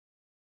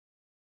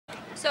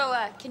So,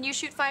 can you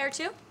shoot fire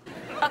too?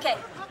 Okay,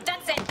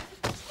 that's it.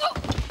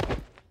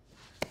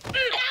 Ow,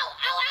 ow,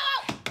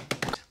 ow, ow!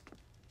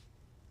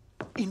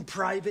 In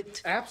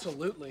private?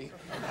 Absolutely.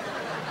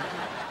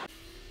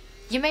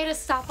 You made us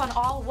stop on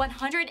all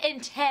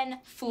 110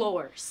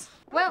 floors.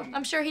 Well,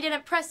 I'm sure he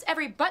didn't press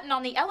every button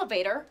on the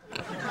elevator.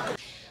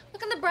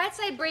 Look on the bright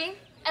side, Bree.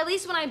 At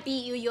least when I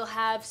beat you, you'll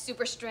have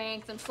super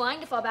strength and flying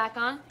to fall back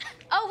on.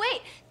 Oh,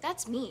 wait,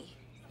 that's me.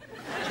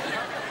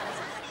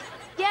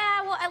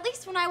 Yeah, well, at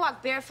least when I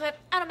walk barefoot,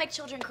 I don't make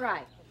children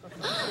cry.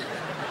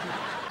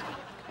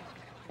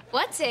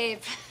 What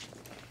tape?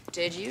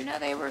 Did you know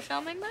they were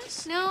filming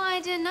this? No, I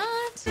did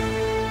not.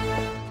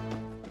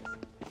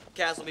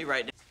 Kaz will be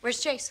right down. Where's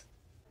Chase?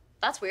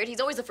 That's weird. He's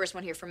always the first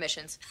one here for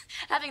missions.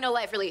 Having no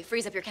life really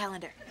frees up your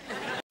calendar.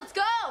 Let's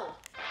go!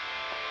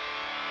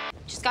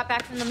 Just got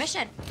back from the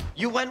mission.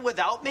 You went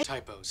without me?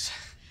 Typos.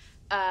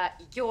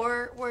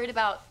 You're worried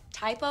about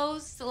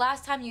typos? The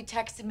last time you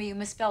texted me, you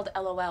misspelled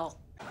LOL.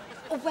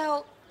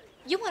 Well,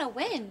 you want to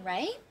win,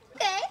 right?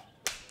 Okay.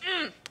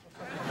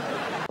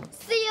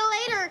 See you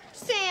later,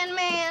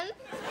 Sandman.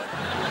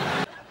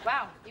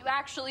 Wow, you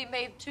actually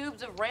made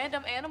tubes of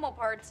random animal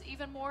parts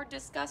even more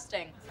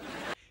disgusting.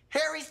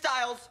 Harry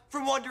Styles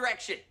from One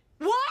Direction.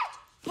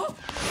 What?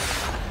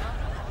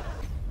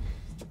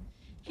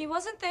 He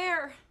wasn't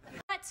there.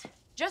 But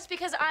just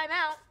because I'm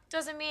out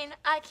doesn't mean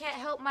I can't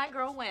help my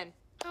girl win.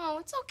 Oh,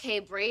 it's okay,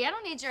 Bree. I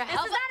don't need your This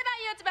help. is not about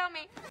you, it's about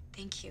me.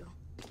 Thank you.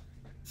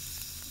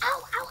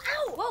 Ow, ow,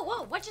 ow! Whoa,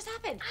 whoa, what just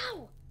happened?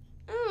 Ow.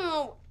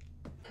 Oh.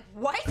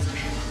 What?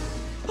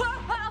 Whoa,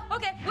 whoa,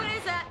 okay, what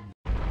is that?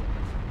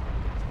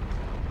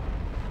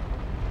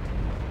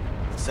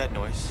 What's that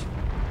noise?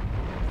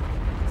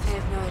 I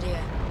have no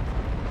idea.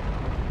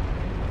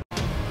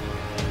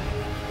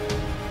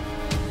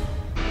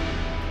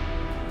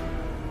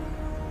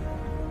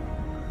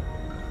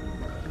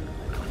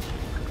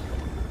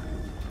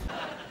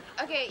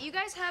 Okay, you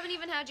guys haven't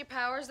even had your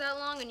powers that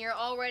long and you're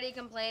already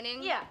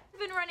complaining? Yeah, I've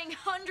been running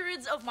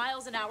hundreds of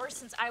miles an hour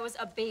since I was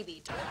a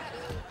baby.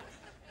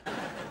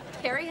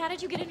 Harry, how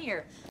did you get in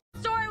here?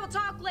 Sorry, we'll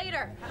talk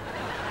later.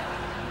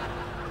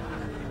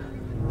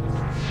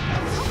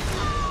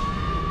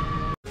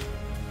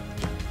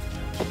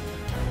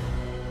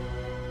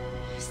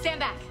 Stand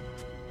back.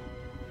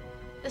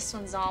 This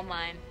one's all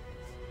mine.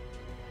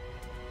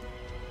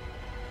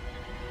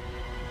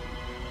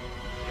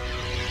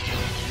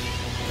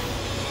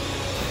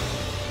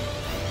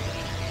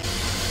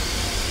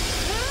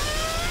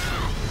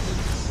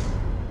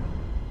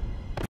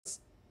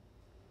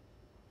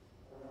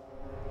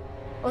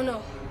 Oh,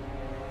 no.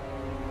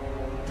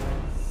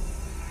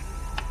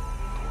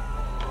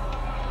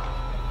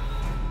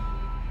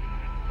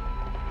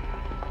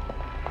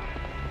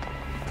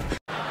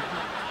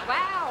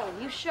 Wow,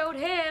 you showed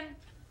him.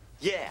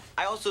 Yeah,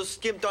 I also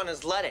skimped on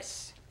his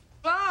lettuce.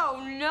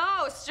 Oh,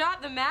 no,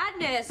 stop the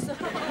madness.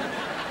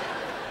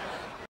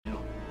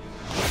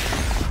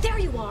 There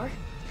you are.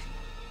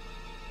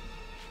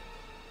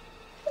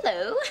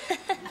 Hello.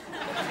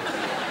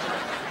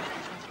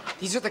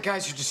 These are the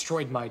guys who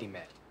destroyed Mighty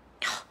Men.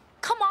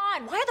 Come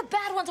on, why are the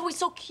bad ones always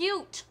so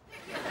cute?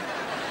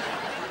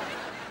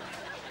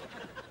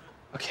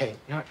 Okay, you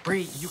know what,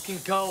 Bree, you can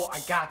go. I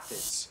got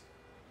this.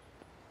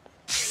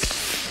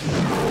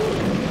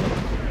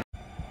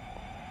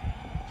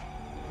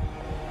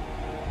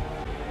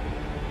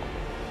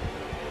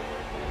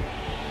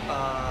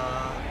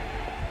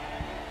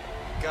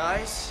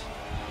 Guys?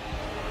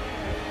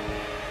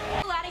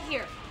 Get out of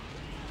here.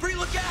 Bree,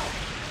 look out!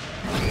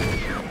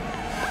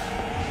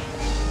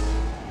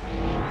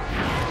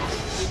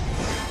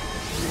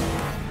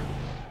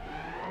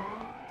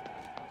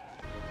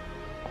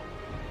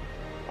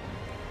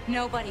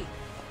 Nobody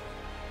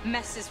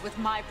messes with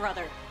my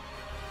brother.